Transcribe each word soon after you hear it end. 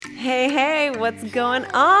what's going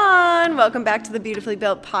on? Welcome back to the Beautifully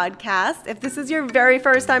Built podcast. If this is your very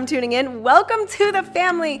first time tuning in, welcome to the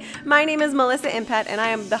family. My name is Melissa Impet, and I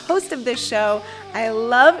am the host of this show. I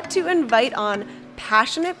love to invite on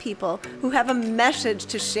passionate people who have a message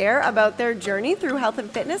to share about their journey through health and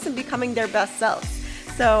fitness and becoming their best selves.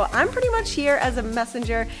 So I'm pretty much here as a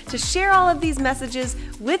messenger to share all of these messages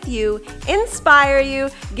with you, inspire you,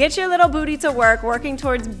 get your little booty to work, working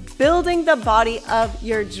towards building the body of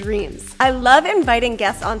your dreams. I love inviting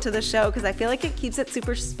guests onto the show because I feel like it keeps it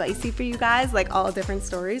super spicy for you guys, like all different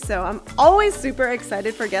stories. So I'm always super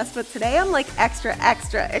excited for guests, but today I'm like extra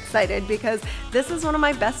excited because this is one of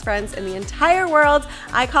my best friends in the entire world.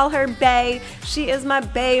 I call her Bae. She is my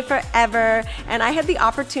Bae forever. And I had the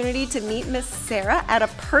opportunity to meet Miss Sarah at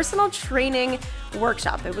a personal training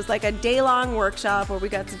workshop. It was like a day-long workshop where we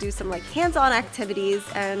got to do some like hands-on activities,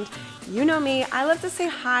 and you know me, I love to say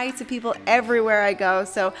hi to people everywhere I go.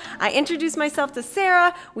 So I introduced myself to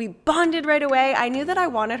Sarah. We bonded right away. I knew that I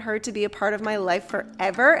wanted her to be a part of my life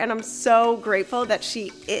forever, and I'm so grateful that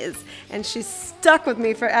she is, and she's stuck with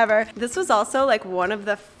me forever. This was also like one of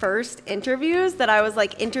the first interviews that I was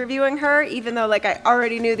like interviewing her, even though like I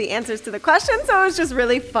already knew the answers to the questions. So it was just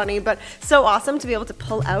really funny, but so awesome to be able to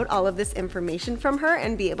pull out all of this information from her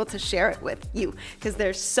and be able to share it with you, because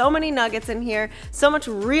there's so many nuggets in here, so much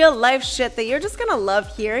real life shit that you're just gonna love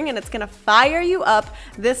hearing, and it's gonna fire you up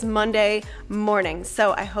this Monday morning.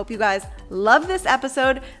 So I hope you guys love this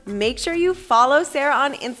episode. Make sure you follow Sarah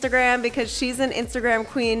on Instagram because she's an Instagram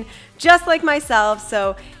queen just like myself.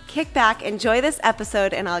 So kick back, enjoy this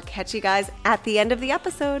episode, and I'll catch you guys at the end of the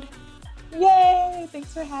episode. Yay!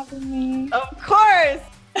 Thanks for having me. Of course!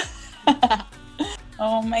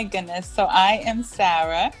 Oh my goodness. So I am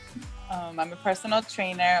Sarah. I'm a personal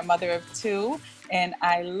trainer, a mother of two, and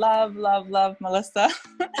I love Melissa.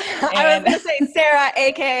 I was going to say Sarah,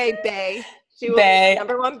 aka Bae. She was the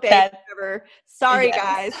number one Bae ever. Sorry,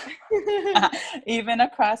 yes. guys. Even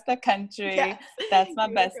across the country. Yes. That's my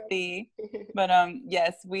bestie. But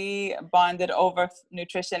yes, we bonded over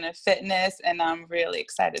nutrition and fitness, and I'm really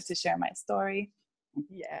excited to share my story.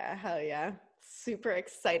 Yeah, hell yeah. Super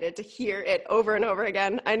excited to hear it over and over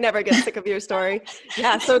again. I never get sick of your story.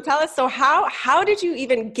 Yeah. So tell us, how did you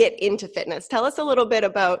even get into fitness? Tell us a little bit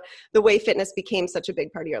about the way fitness became such a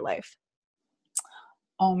big part of your life.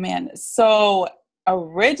 Oh man. So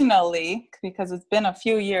originally, because it's been a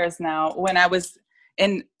few years now, when I was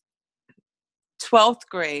in 12th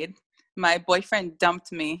grade, my boyfriend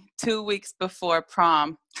dumped me 2 weeks before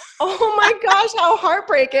prom. Oh my gosh, how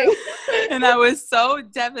heartbreaking. And I was so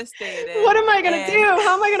devastated. What am I going to do?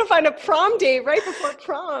 How am I going to find a prom date right before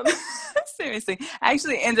prom? Seriously. I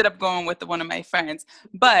actually ended up going with one of my friends.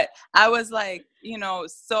 But I was like,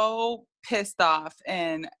 so pissed off.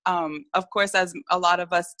 And of course, as a lot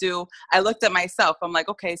of us do, I looked at myself. I'm like,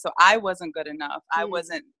 okay, so I wasn't good enough. I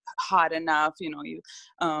wasn't hot enough.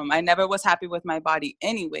 I never was happy with my body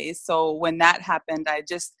anyways. So when that happened, I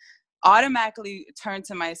just automatically turned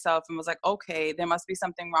to myself and was like, okay, there must be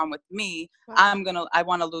something wrong with me. Wow. I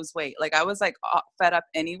want to lose weight. Like I was like fed up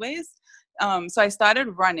anyways. So I started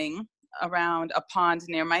running around a pond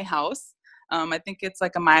near my house. I think it's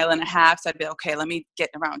like 1.5 miles. So I'd be like, okay, let me get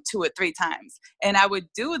around 2 or 3 times. And I would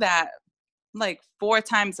do that like 4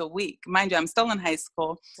 times a week. Mind you, I'm still in high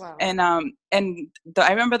school. Wow. And I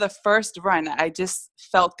remember the first run, I just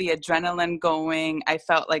felt the adrenaline going. I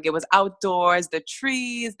felt like it was outdoors, the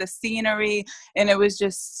trees, the scenery, and it was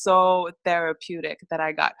just so therapeutic that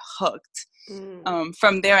I got hooked.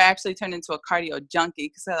 From there, I actually turned into a cardio junkie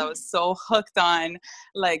because I was so hooked on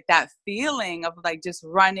like that feeling of like just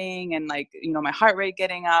running and like, my heart rate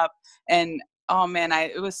getting up. And oh man,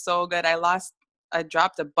 it was so good. I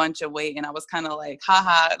dropped a bunch of weight, and I was kind of like,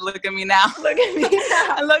 haha, look at me now. Look at me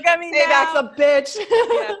now. Look at me now. Payback's a bitch.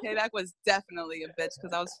 Yeah, payback was definitely a bitch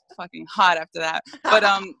because I was fucking hot after that. But,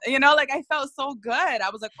 like I felt so good. I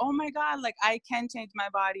was like, oh my God, like I can change my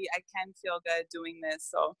body. I can feel good doing this.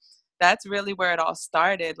 So that's really where it all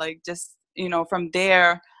started. Like just, from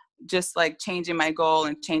there, just like changing my goal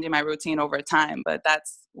and changing my routine over time. But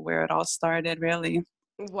that's where it all started, really.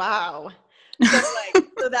 Wow.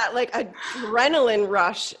 So that like adrenaline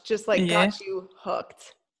rush just like got you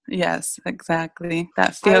hooked. Yes, exactly.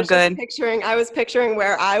 That feel good. I was picturing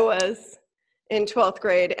where I was in 12th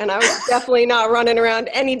grade, and I was definitely not running around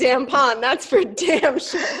any damn pond. That's for damn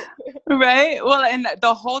sure. Right? Well, and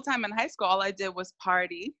the whole time in high school, all I did was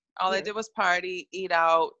party. I did was party, eat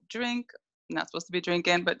out, drink. Not supposed to be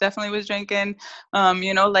drinking, but definitely was drinking. And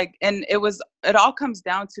it all comes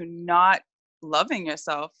down to not loving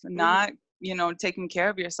yourself, not taking care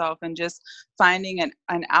of yourself and just finding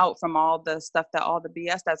an out from all the stuff all the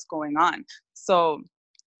BS that's going on. So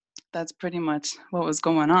that's pretty much what was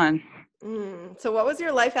going on. So what was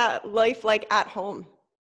your life like at home?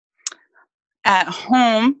 At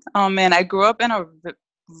home, oh man, I grew up in a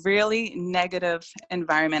really negative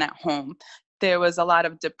environment at home. There was a lot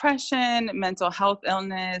of depression, mental health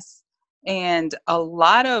illness, and a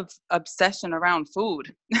lot of obsession around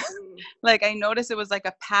food. Like I noticed it was like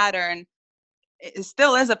a pattern. It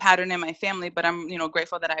still is a pattern in my family, but I'm,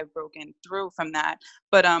 grateful that I've broken through from that.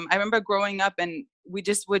 But I remember growing up and we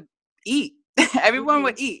just would eat. Everyone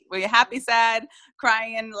would eat. When you're happy, sad,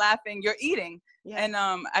 crying, laughing, you're eating. Yeah. And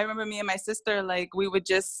I remember me and my sister, like we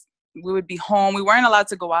would be home. We weren't allowed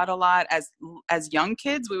to go out a lot as young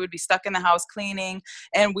kids. We would be stuck in the house cleaning,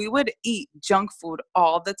 and we would eat junk food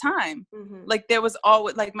all the time. Like there was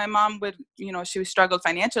always, like my mom would, she struggled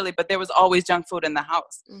financially, but there was always junk food in the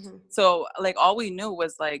house. So like all we knew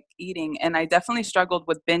was like eating. And I definitely struggled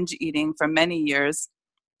with binge eating for many years.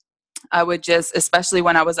 I would just, especially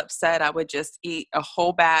when I was upset, I would just eat a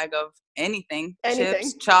whole bag of anything.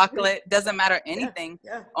 Chips, chocolate, doesn't matter, anything.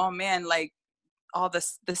 Yeah. Oh man, like all the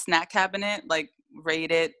snack cabinet, like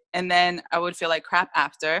raided. And then I would feel like crap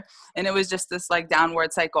after. And it was just this like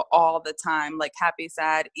downward cycle all the time, like happy,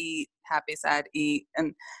 sad, eat, happy, sad, eat.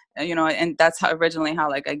 And, and that's originally how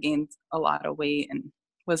like I gained a lot of weight and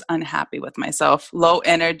was unhappy with myself, low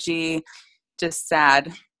energy, just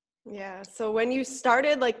sad. Yeah. So when you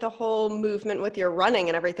started like the whole movement with your running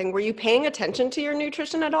and everything, were you paying attention to your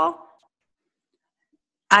nutrition at all?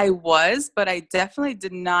 I was, but I definitely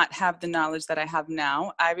did not have the knowledge that I have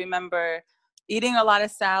now. I remember eating a lot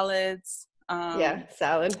of salads.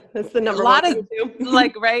 Salad. That's the number one. A lot of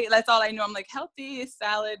like, right? That's all I know. I'm like, healthy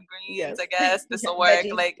salad, greens, I guess this will work.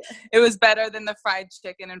 Veggies. Like it was better than the fried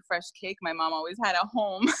chicken and fresh cake my mom always had at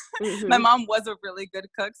home. My mom was a really good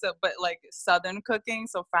cook, but like Southern cooking.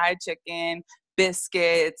 So fried chicken,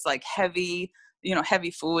 biscuits, like heavy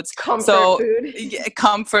foods. Comfort food. Yeah,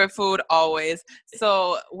 comfort food always.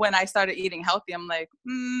 So when I started eating healthy, I'm like,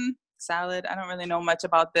 salad, I don't really know much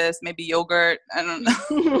about this. Maybe yogurt, I don't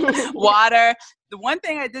know. Water. The one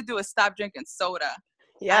thing I did do is stop drinking soda.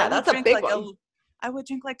 Yeah, that's a big one. I would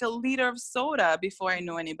drink like a liter of soda before I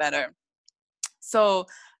knew any better. So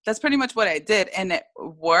that's pretty much what I did. And it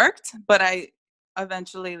worked, but I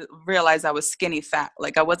eventually realized I was skinny fat.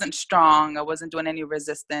 Like I wasn't strong. I wasn't doing any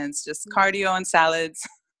resistance, just cardio and salads.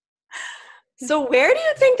 So where do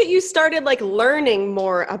you think that you started like learning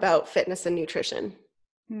more about fitness and nutrition?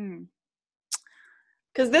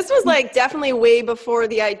 Because this was like definitely way before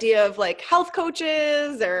the idea of like health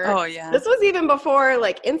coaches or this was even before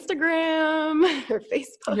like Instagram or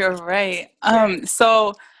Facebook. You're right.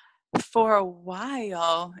 So for a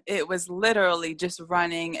while it was literally just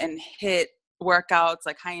running and HIIT workouts,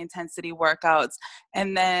 like high intensity workouts.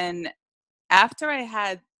 And then after I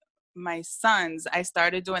had my sons, I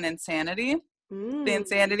started doing Insanity. The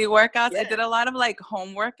Insanity workouts. I did a lot of like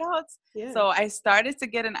home workouts. So I started to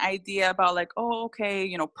get an idea about like,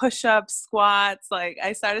 push-ups, squats. Like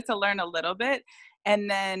I started to learn a little bit. And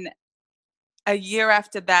then a year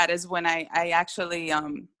after that is when I actually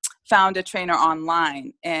found a trainer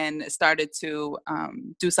online and started to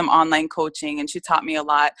do some online coaching. And she taught me a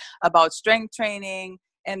lot about strength training.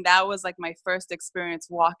 And that was like my first experience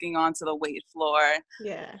walking onto the weight floor.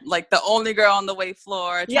 Yeah. Like the only girl on the weight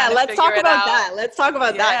floor. Yeah, let's talk about that. Let's talk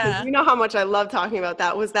about that. Because you know how much I love talking about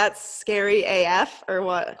that. Was that scary AF or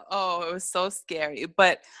what? Oh, it was so scary.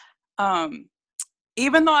 But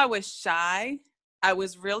even though I was shy, I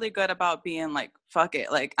was really good about being like, fuck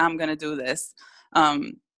it. Like, I'm going to do this.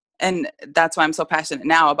 And that's why I'm so passionate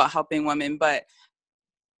now about helping women. But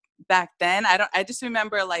back then, I just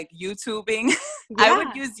remember like YouTubing. I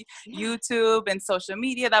would use YouTube and social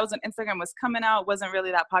media. That was when Instagram was coming out. It wasn't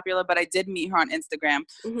really that popular, but I did meet her on Instagram.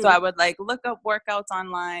 So I would like look up workouts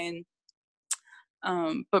online.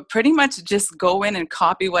 But pretty much just go in and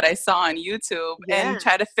copy what I saw on YouTube and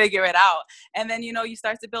try to figure it out. And then, you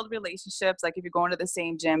start to build relationships. Like if you're going to the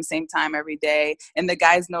same gym, same time every day, and the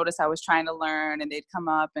guys noticed I was trying to learn and they'd come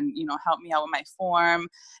up and, help me out with my form.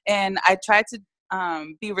 And I tried to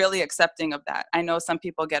be really accepting of that. I know some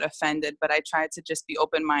people get offended, but I try to just be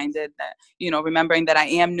open-minded that, remembering that I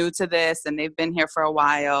am new to this and they've been here for a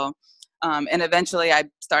while. And eventually I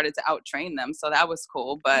started to out-train them. So that was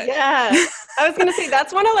cool. But yeah, I was going to say,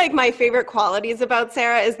 that's one of like my favorite qualities about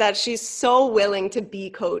Sarah is that she's so willing to be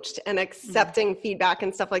coached and accepting feedback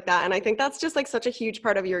and stuff like that. And I think that's just like such a huge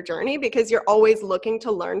part of your journey because you're always looking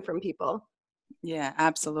to learn from people. Yeah,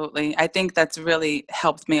 absolutely. I think that's really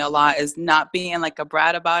helped me a lot is not being like a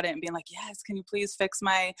brat about it and being like, yes, can you please fix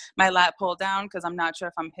my lat pull down? Because I'm not sure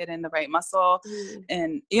if I'm hitting the right muscle. Mm.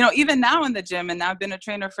 And, you know, even now in the gym, and now I've been a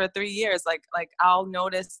trainer for 3 years, like I'll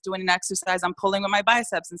notice doing an exercise, I'm pulling with my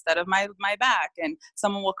biceps instead of my back. And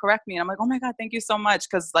someone will correct me. And I'm like, oh my God, thank you so much.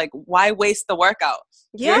 Because like, why waste the workout?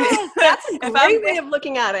 Yes, that's a great way of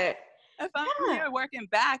looking at it. If I'm here working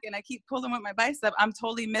back and I keep pulling with my bicep, I'm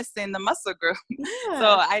totally missing the muscle group. Yeah.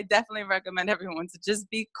 So I definitely recommend everyone to just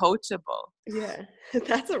be coachable. Yeah,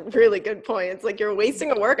 that's a really good point. It's like you're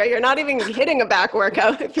wasting a workout. You're not even hitting a back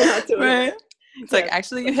workout if you're not doing it. It's like,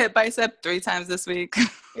 actually, you hit bicep 3 times this week.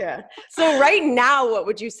 Yeah. So right now, what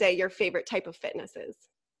would you say your favorite type of fitness is?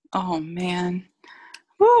 Oh, man.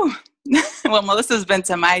 Woo. Well, Melissa's been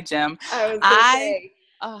to my gym. I was going to say.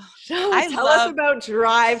 Tell us about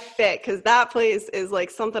Drive Fit, because that place is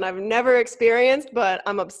like something I've never experienced, but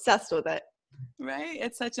I'm obsessed with it. Right?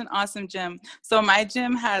 It's such an awesome gym. So my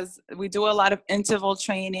gym we do a lot of interval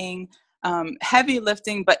training, heavy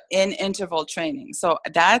lifting, but in interval training. So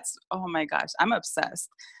that's, oh my gosh, I'm obsessed.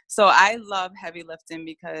 So I love heavy lifting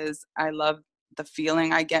because I love the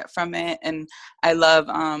feeling I get from it. And I love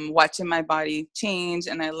watching my body change,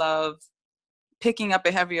 and I love picking up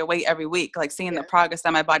a heavier weight every week, like seeing the progress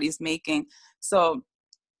that my body's making. So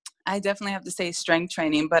I definitely have to say strength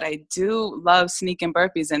training, but I do love sneaking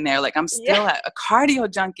burpees in there. Like I'm still a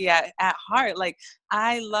cardio junkie at heart. Like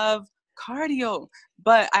I love cardio,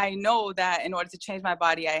 but I know that in order to change my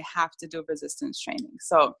body, I have to do resistance training.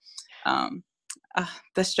 So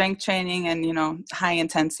the strength training and, you know, high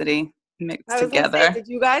intensity mixed together. Did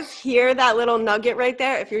you guys hear that little nugget right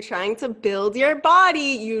there? If you're trying to build your body,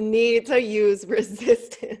 you need to use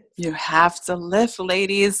resistance. You have to lift,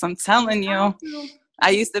 ladies. I'm telling you.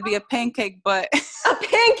 I used to be a pancake butt. A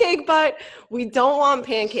pancake butt? We don't want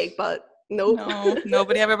pancake butt. Nope. No,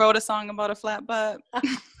 nobody ever wrote a song about a flat butt.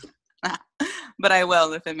 But I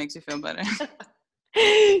will if it makes you feel better.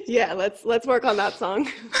 Yeah, let's work on that song.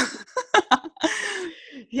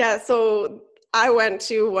 Yeah, so I went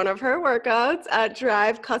to one of her workouts at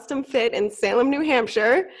Drive Custom Fit in Salem, New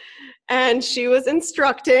Hampshire, and she was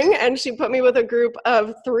instructing, and she put me with a group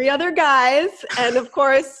of 3 other guys. And of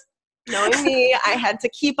course, knowing me, I had to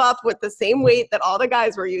keep up with the same weight that all the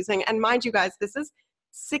guys were using. And mind you guys, this is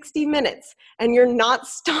 60 minutes, and you're not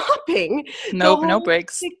stopping. Nope, no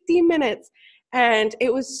breaks. 60 minutes. And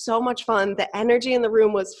it was so much fun. The energy in the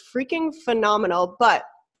room was freaking phenomenal, but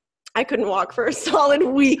I couldn't walk for a solid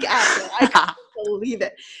week after. I couldn't believe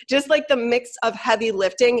it. Just like the mix of heavy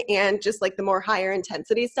lifting and just like the more higher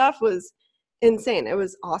intensity stuff was insane. It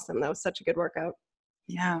was awesome. That was such a good workout.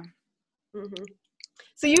 Yeah. Mm-hmm.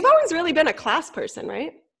 So you've always really been a class person,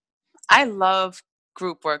 right? I love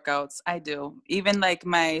group workouts. I do. Even like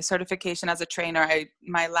my certification as a trainer,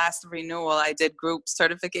 my last renewal, I did group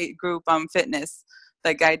fitness.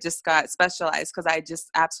 Like I just got specialized because I just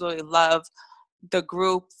absolutely love the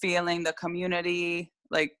group feeling, the community.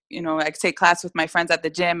 Like, you know, I take class with my friends at the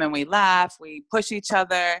gym and we laugh, we push each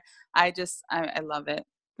other. I love it.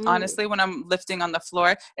 Honestly, when I'm lifting on the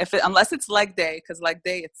floor, unless it's leg day, because leg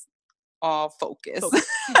day, it's all focus.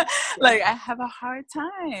 Like I have a hard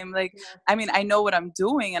time. Like, I mean, I know what I'm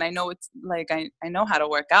doing and I know it's like, I know how to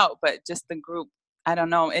work out, but just the group, I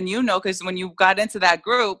don't know. And you know, because when you got into that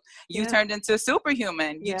group, you turned into a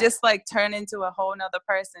superhuman. You just like turn into a whole nother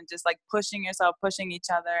person, just like pushing yourself, pushing each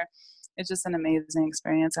other. It's just an amazing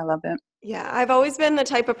experience. I love it. Yeah. I've always been the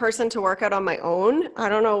type of person to work out on my own. I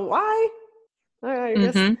don't know why. I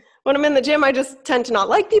guess when I'm in the gym, I just tend to not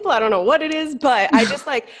like people. I don't know what it is, but I just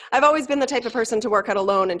I've always been the type of person to work out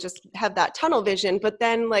alone and just have that tunnel vision. But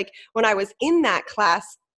then like when I was in that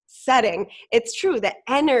class setting, it's true, the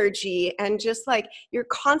energy and just like you're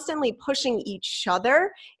constantly pushing each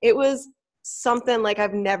other. It was something like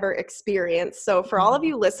I've never experienced. So for all of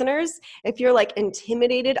you listeners, if you're like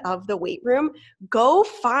intimidated of the weight room, go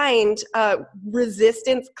find a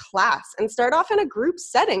resistance class and start off in a group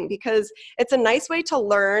setting, because it's a nice way to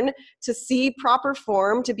learn, to see proper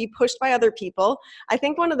form, to be pushed by other people. I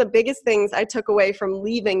think one of the biggest things I took away from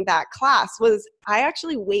leaving that class was I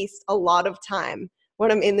actually waste a lot of time when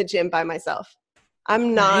I'm in the gym by myself.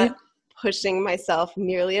 I'm not pushing myself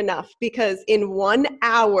nearly enough, because in 1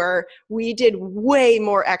 hour, we did way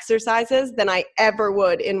more exercises than I ever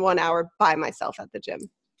would in 1 hour by myself at the gym.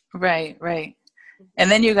 Right.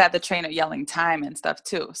 And then you got the trainer yelling time and stuff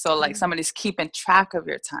too. So like somebody's keeping track of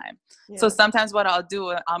your time. Yeah. So sometimes what I'll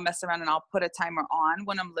do, I'll mess around and I'll put a timer on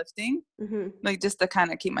when I'm lifting, like just to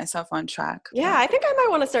kind of keep myself on track. Yeah, I think I might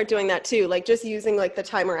want to start doing that too. Like just using like the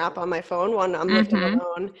timer app on my phone when I'm lifting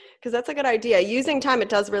alone, because that's a good idea. Using time, it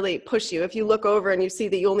does really push you. If you look over and you see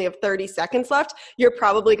that you only have 30 seconds left, you're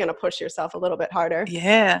probably going to push yourself a little bit harder.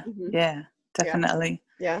 Yeah, yeah, definitely.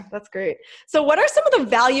 Yeah, that's great. So what are some of the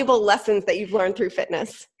valuable lessons that you've learned through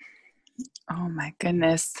fitness? Oh my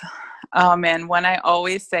goodness. Oh man, when I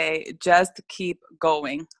always say just keep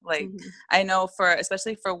going. Like I know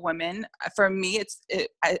especially for women, for me,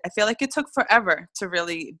 I feel like it took forever to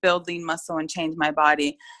really build lean muscle and change my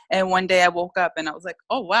body. And one day I woke up and I was like,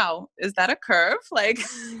 oh wow, is that a curve? Like,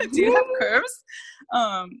 do you have curves?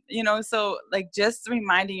 So like just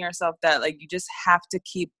reminding yourself that like you just have to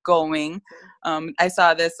keep going. I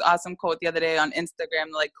saw this awesome quote the other day on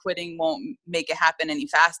Instagram, like quitting won't make it happen any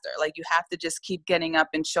faster. Like you have to just keep getting up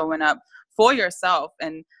and showing up for yourself.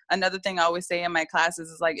 And another thing I always say in my classes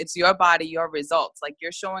is like, it's your body, your results. Like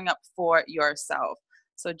you're showing up for yourself.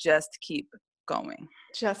 So just keep going.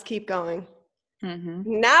 Just keep going.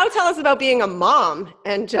 Now tell us about being a mom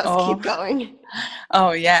and just keep going.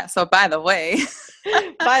 Oh yeah. So by the way,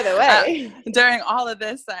 during all of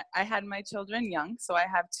this, I had my children young. So I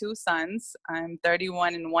have two sons. I'm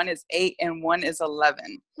 31 and one is 8 and one is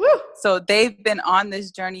 11. Woo! So they've been on this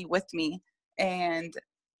journey with me and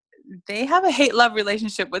they have a hate-love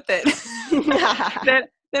relationship with it.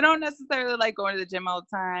 They don't necessarily like going to the gym all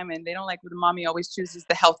the time and they don't like when the mommy always chooses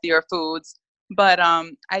the healthier foods. But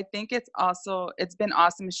I think it's been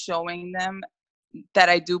awesome showing them that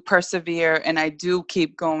I do persevere and I do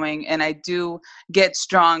keep going and I do get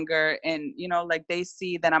stronger and, like they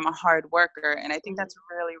see that I'm a hard worker. And I think that's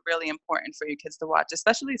really, really important for your kids to watch,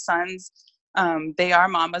 especially sons. They are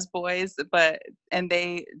mama's boys, and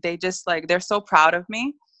they just like, they're so proud of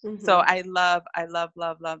me. So I love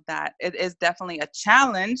that. It is definitely a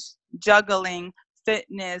challenge juggling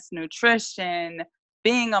fitness, nutrition,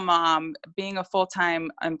 being a mom, being a full-time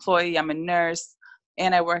employee. I'm a nurse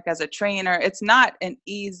and I work as a trainer. It's not an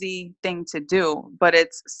easy thing to do, but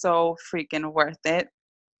it's so freaking worth it.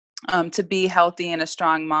 To be healthy and a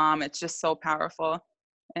strong mom, it's just so powerful.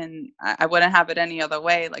 And I wouldn't have it any other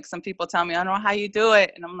way. Like some people tell me, I don't know how you do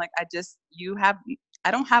it. And I'm like, I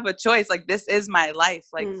don't have a choice. Like this is my life.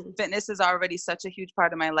 Like fitness is already such a huge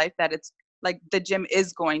part of my life that it's like the gym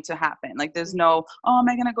is going to happen. Like there's no, am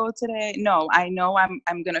I going to go today? No, I know I'm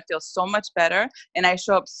going to feel so much better. And I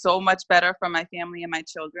show up so much better for my family and my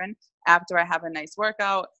children after I have a nice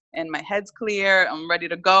workout and my head's clear. I'm ready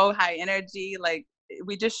to go, high energy. Like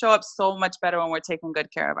we just show up so much better when we're taking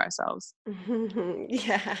good care of ourselves.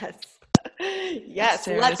 Yes. Yes.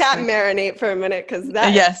 Seriously. Let that marinate for a minute. Cause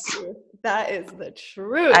that is the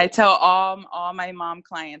truth. I tell all my mom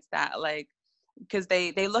clients that like, because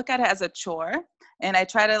they look at it as a chore and I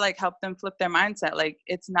try to like help them flip their mindset. Like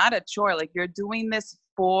it's not a chore. Like you're doing this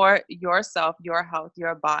for yourself, your health,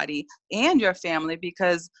 your body and your family.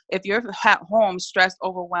 Because if you're at home, stressed,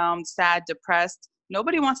 overwhelmed, sad, depressed,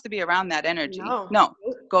 nobody wants to be around that energy. No,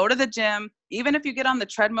 go to the gym. Even if you get on the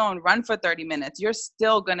treadmill and run for 30 minutes, you're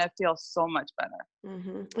still going to feel so much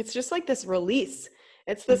better. It's just like this release.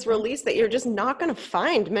 It's this release that you're just not going to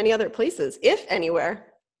find many other places, if anywhere.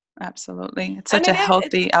 Absolutely. It's such a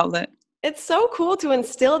healthy outlet. It's so cool to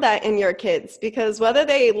instill that in your kids because whether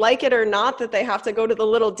they like it or not, that they have to go to the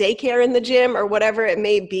little daycare in the gym or whatever it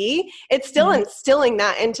may be, it's still instilling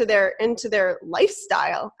that into their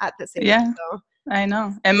lifestyle at this age. Yeah, so. I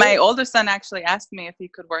know. And my older son actually asked me if he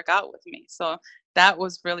could work out with me. So that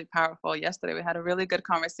was really powerful. Yesterday, we had a really good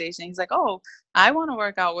conversation. He's like, oh, I want to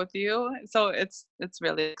work out with you. So it's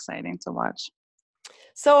really exciting to watch.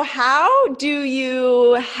 So how do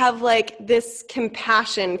you have like this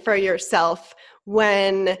compassion for yourself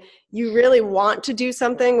when you really want to do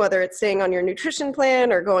something, whether it's staying on your nutrition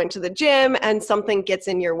plan or going to the gym and something gets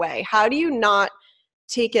in your way? How do you not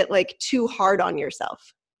take it like too hard on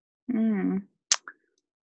yourself?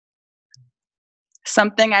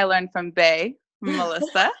 Something I learned from Bay,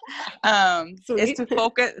 Melissa, is to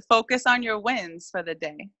focus on your wins for the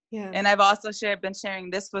day. Yeah. And I've also been sharing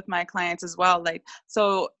this with my clients as well. Like,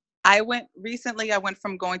 so I went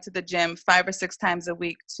from going to the gym 5 or 6 times a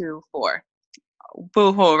week to 4.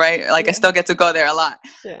 Boo-hoo, right? Like I still get to go there a lot.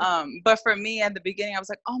 Yeah. But for me at the beginning, I was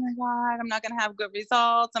like, oh my God, I'm not going to have good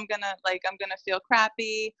results. I'm going to feel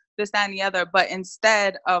crappy, this, that, and the other. But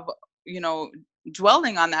instead of,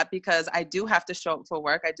 dwelling on that, because I do have to show up for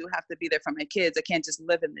work. I do have to be there for my kids. I can't just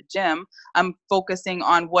live in the gym. I'm focusing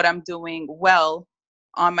on what I'm doing well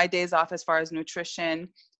on my days off as far as nutrition,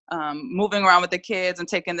 moving around with the kids and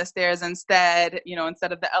taking the stairs instead,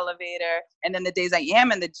 instead of the elevator. And then the days I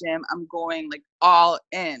am in the gym, I'm going like all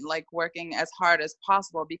in, like working as hard as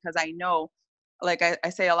possible, because I know, like I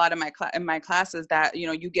say a lot in my classes, that,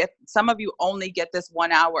 some of you only get this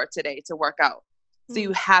 1 hour today to work out. So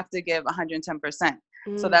you have to give 110%.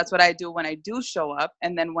 So that's what I do when I do show up.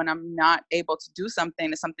 And then when I'm not able to do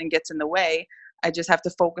something, if something gets in the way, I just have to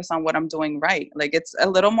focus on what I'm doing right. Like, it's a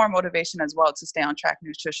little more motivation as well to stay on track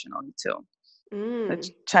nutritionally too. Like,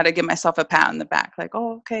 try to give myself a pat on the back. Like,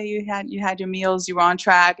 oh, okay, you had your meals, you were on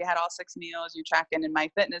track, you had all 6 meals, you're tracking in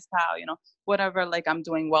MyFitnessPal, whatever, like I'm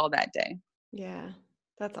doing well that day. Yeah.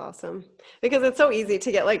 That's awesome. Because it's so easy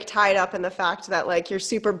to get like tied up in the fact that like you're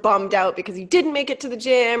super bummed out because you didn't make it to the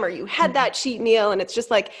gym or you had that cheat meal. And it's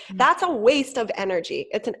just like, that's a waste of energy.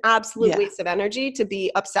 It's an absolute waste of energy to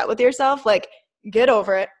be upset with yourself. Like, get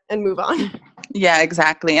over it and move on. Yeah,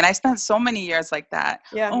 exactly. And I spent so many years like that.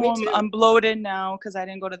 Yeah, me too. I'm bloated now because I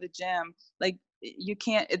didn't go to the gym. Like, you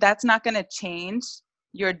can't, that's not going to change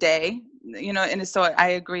your day, and so I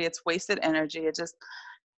agree. It's wasted energy. It just,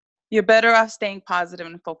 you're better off staying positive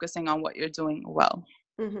and focusing on what you're doing well.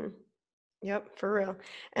 Mm-hmm. Yep, for real.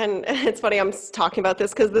 And it's funny, I'm talking about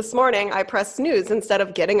this because this morning I pressed snooze instead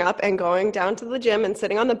of getting up and going down to the gym and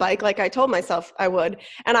sitting on the bike like I told myself I would.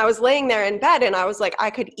 And I was laying there in bed and I was like, I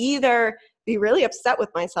could either be really upset with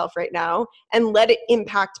myself right now and let it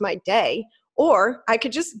impact my day, or I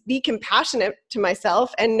could just be compassionate to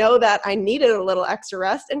myself and know that I needed a little extra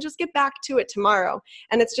rest and just get back to it tomorrow.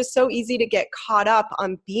 And it's just so easy to get caught up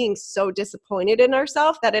on being so disappointed in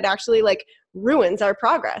ourselves that it actually like ruins our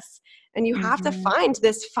progress. And you have to find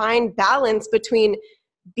this fine balance between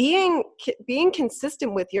being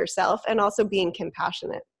consistent with yourself and also being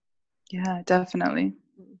compassionate. Yeah, definitely.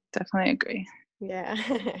 Definitely agree. Yeah.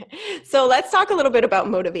 So let's talk a little bit about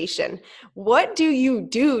motivation. What do you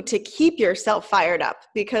do to keep yourself fired up?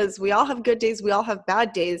 Because we all have good days, we all have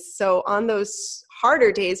bad days. So on those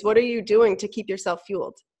harder days, what are you doing to keep yourself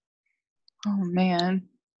fueled? Oh man.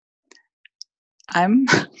 I'm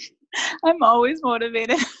always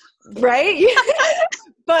motivated. Right?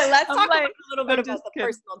 But let's talk a little bit about the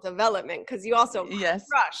personal development, because you also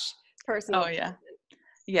crush personal development.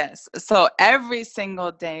 Yes. So every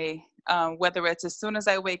single day, whether it's as soon as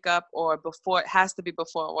I wake up or before, it has to be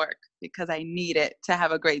before work because I need it to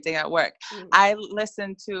have a great day at work. I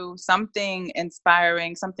listen to something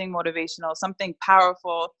inspiring, something motivational, something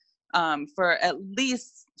powerful for at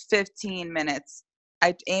least 15 minutes.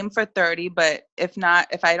 I aim for 30, but if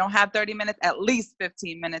I don't have 30 minutes, at least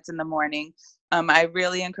 15 minutes in the morning. I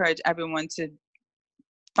really encourage everyone to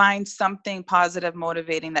find something positive,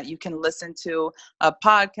 motivating that you can listen to, a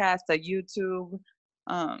podcast, a YouTube,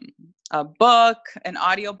 a book, an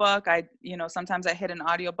audiobook. Sometimes I hit an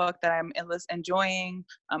audiobook that I'm enjoying.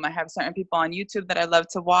 I have certain people on YouTube that I love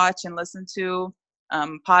to watch and listen to.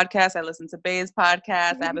 Podcasts, I listen to Bay's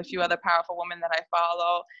podcast. I have a few other powerful women that I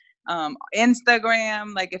follow.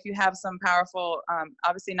 Instagram, like if you have some powerful,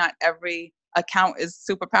 obviously not every account is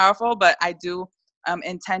super powerful, but I do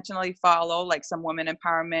intentionally follow like some women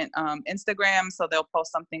empowerment Instagram. So they'll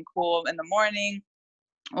post something cool in the morning,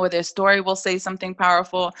 or their story will say something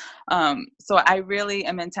powerful. So I really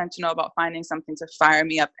am intentional about finding something to fire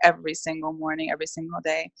me up every single morning, every single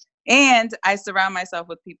day. And I surround myself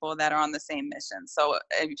with people that are on the same mission. So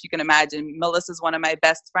if you can imagine, Melissa's one of my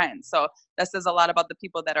best friends. So that says a lot about the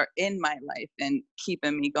people that are in my life and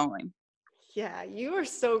keeping me going. Yeah, you are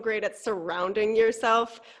so great at surrounding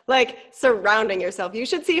yourself. You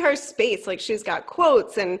should see her space. Like, she's got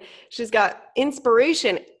quotes and she's got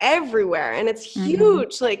inspiration everywhere. And it's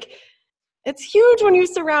huge. Like, it's huge when you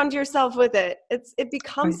surround yourself with it. It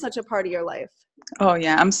becomes such a part of your life. Oh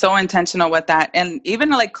yeah, I'm so intentional with that. And even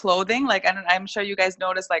like clothing, like I'm sure you guys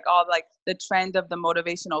notice like all like the trend of the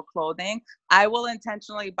motivational clothing. I will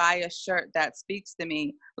intentionally buy a shirt that speaks to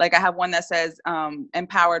me. Like I have one that says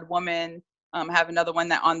empowered woman. I have another one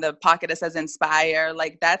that on the pocket it says inspire.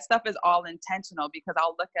 Like that stuff is all intentional because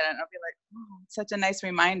I'll look at it and I'll be like, oh, it's such a nice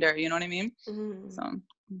reminder. You know what I mean? So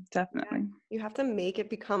definitely. Yeah. You have to make it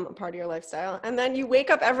become a part of your lifestyle. And then you wake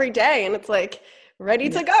up every day and it's like ready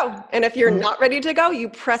to go. And if you're not ready to go, you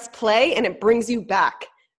press play and it brings you back.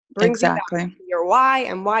 You back to your why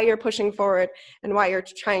and why you're pushing forward and why you're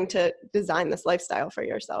trying to design this lifestyle for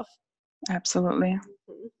yourself. Absolutely.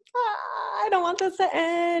 I don't want this to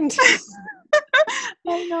end.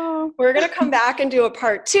 I know. We're going to come back and do a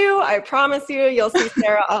part 2. I promise you'll see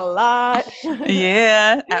Sarah a lot.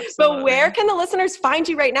 Yeah, absolutely. But where can the listeners find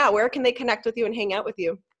you right now? Where can they connect with you and hang out with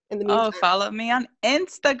you? in the meantime? Oh, follow me on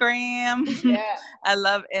Instagram. Yeah. I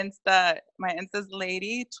love Insta. My Insta's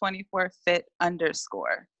lady24fit_.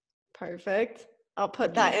 Perfect. I'll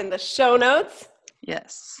put that in the show notes.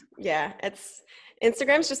 Yes. Yeah,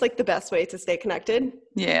 Instagram's just like the best way to stay connected.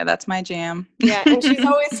 Yeah, that's my jam. Yeah, and she's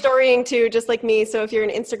always storying too, just like me. So if you're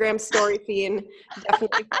an Instagram story fiend,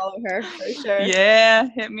 definitely follow her for sure. Yeah,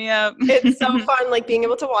 hit me up. It's so fun, like being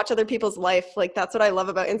able to watch other people's life. Like that's what I love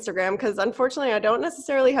about Instagram, because unfortunately I don't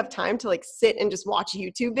necessarily have time to like sit and just watch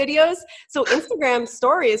YouTube videos. So Instagram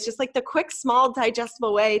story is just like the quick, small,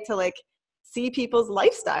 digestible way to like see people's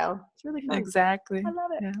lifestyle. It's really fun. Exactly. I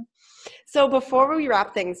love it. Yeah. So before we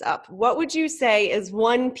wrap things up, what would you say is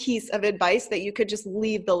one piece of advice that you could just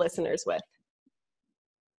leave the listeners with?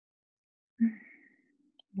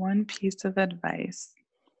 One piece of advice.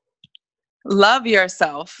 Love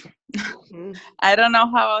yourself. Mm-hmm. I don't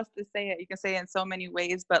know how else to say it. You can say it in so many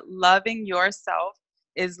ways, but loving yourself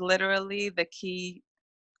is literally the key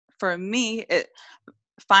for me.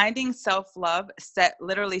 Finding self-love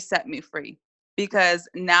literally set me free, because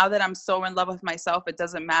now that I'm so in love with myself, it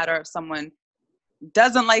doesn't matter if someone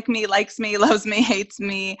doesn't like me, likes me, loves me, hates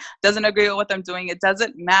me, doesn't agree with what I'm doing. It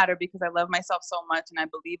doesn't matter, because I love myself so much and I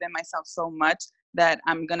believe in myself so much that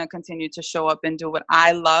I'm going to continue to show up and do what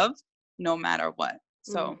I love no matter what.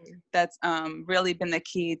 So that's really been the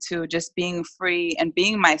key to just being free and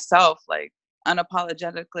being myself, like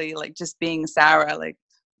unapologetically, like just being Sarah. Like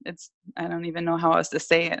I don't even know how else to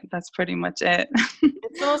say it. That's pretty much it.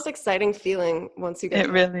 It's the most exciting feeling once you get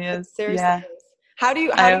it really is. It seriously yeah. is. How do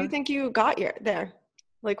you think you got there?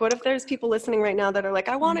 Like, what if there's people listening right now that are like,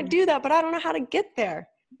 I want to do that, but I don't know how to get there?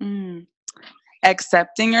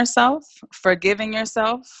 Accepting yourself, forgiving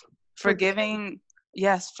yourself,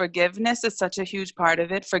 Yes, forgiveness is such a huge part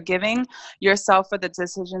of it. Forgiving yourself for the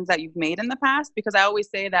decisions that you've made in the past, because I always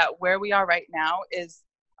say that where we are right now is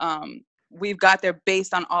we've got there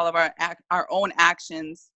based on all of our own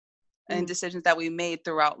actions and decisions that we made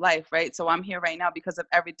throughout life, right? So I'm here right now because of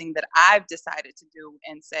everything that I've decided to do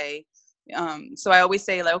and say. So I always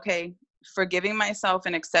say, like, okay, forgiving myself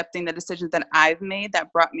and accepting the decisions that I've made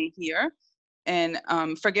that brought me here, and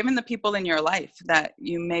forgiving the people in your life that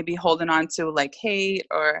you may be holding on to, like hate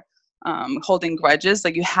or holding grudges.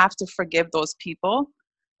 Like, you have to forgive those people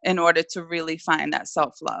in order to really find that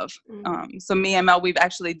self-love. So me and Mel, we've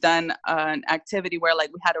actually done an activity where like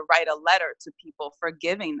we had to write a letter to people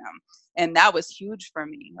forgiving them. And that was huge for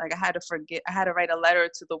me. Like I had to write a letter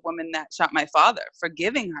to the woman that shot my father,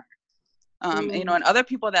 forgiving her. And other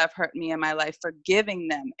people that have hurt me in my life, forgiving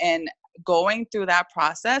them. And going through that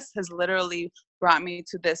process has literally brought me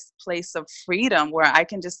to this place of freedom where I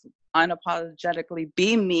can just unapologetically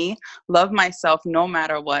be me, love myself no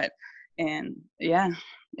matter what. And yeah,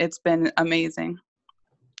 it's been amazing.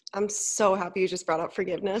 I'm so happy you just brought up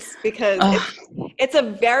forgiveness, because it's a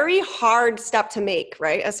very hard step to make,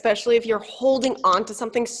 right? Especially if you're holding on to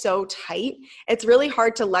something so tight. It's really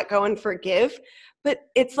hard to let go and forgive, but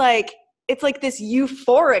it's like this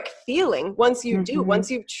euphoric feeling once you do.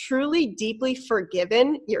 Once you've truly deeply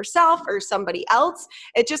forgiven yourself or somebody else,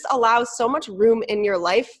 it just allows so much room in your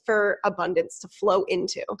life for abundance to flow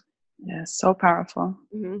into. Yeah, so powerful.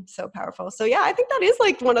 So powerful. So yeah, I think that is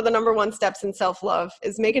like one of the number one steps in self-love,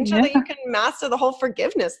 is making sure that you can master the whole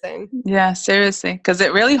forgiveness thing. Yeah, seriously. Because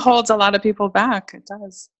it really holds a lot of people back. It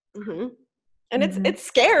does. And it's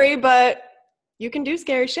scary, but you can do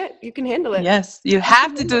scary shit. You can handle it. Yes, you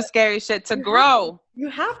have to do scary shit to grow. You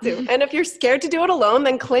have to. And if you're scared to do it alone,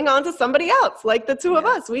 then cling on to somebody else. Like the two of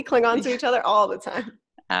us, we cling on to each other all the time.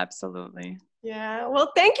 Absolutely. Yeah.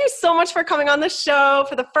 Well, thank you so much for coming on the show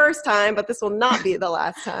for the first time, but this will not be the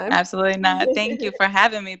last time. Absolutely not. Thank you for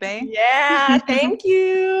having me, babe. Yeah. Thank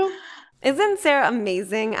you. Isn't Sarah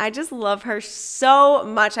amazing? I just love her so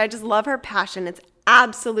much. I just love her passion. It's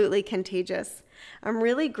absolutely contagious. I'm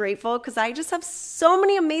really grateful because I just have so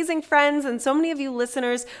many amazing friends and so many of you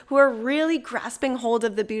listeners who are really grasping hold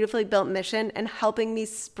of the Beautifully Built mission and helping me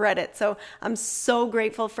spread it. So I'm so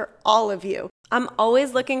grateful for all of you. I'm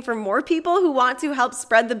always looking for more people who want to help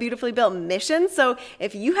spread the Beautifully Built mission. So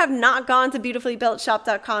if you have not gone to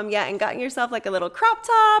beautifullybuiltshop.com yet and gotten yourself like a little crop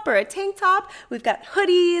top or a tank top, we've got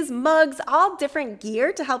hoodies, mugs, all different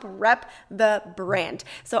gear to help rep the brand.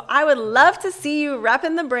 So I would love to see you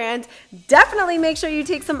repping the brand. Definitely make sure you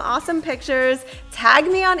take some awesome pictures. Tag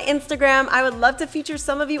me on Instagram. I would love to feature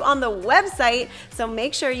some of you on the website. So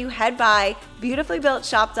make sure you head by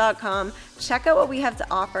beautifullybuiltshop.com. Check out what we have to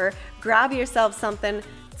offer. Grab yourself something,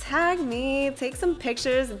 tag me, take some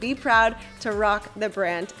pictures, be proud to rock the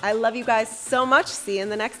brand. I love you guys so much. See you in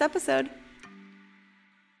the next episode.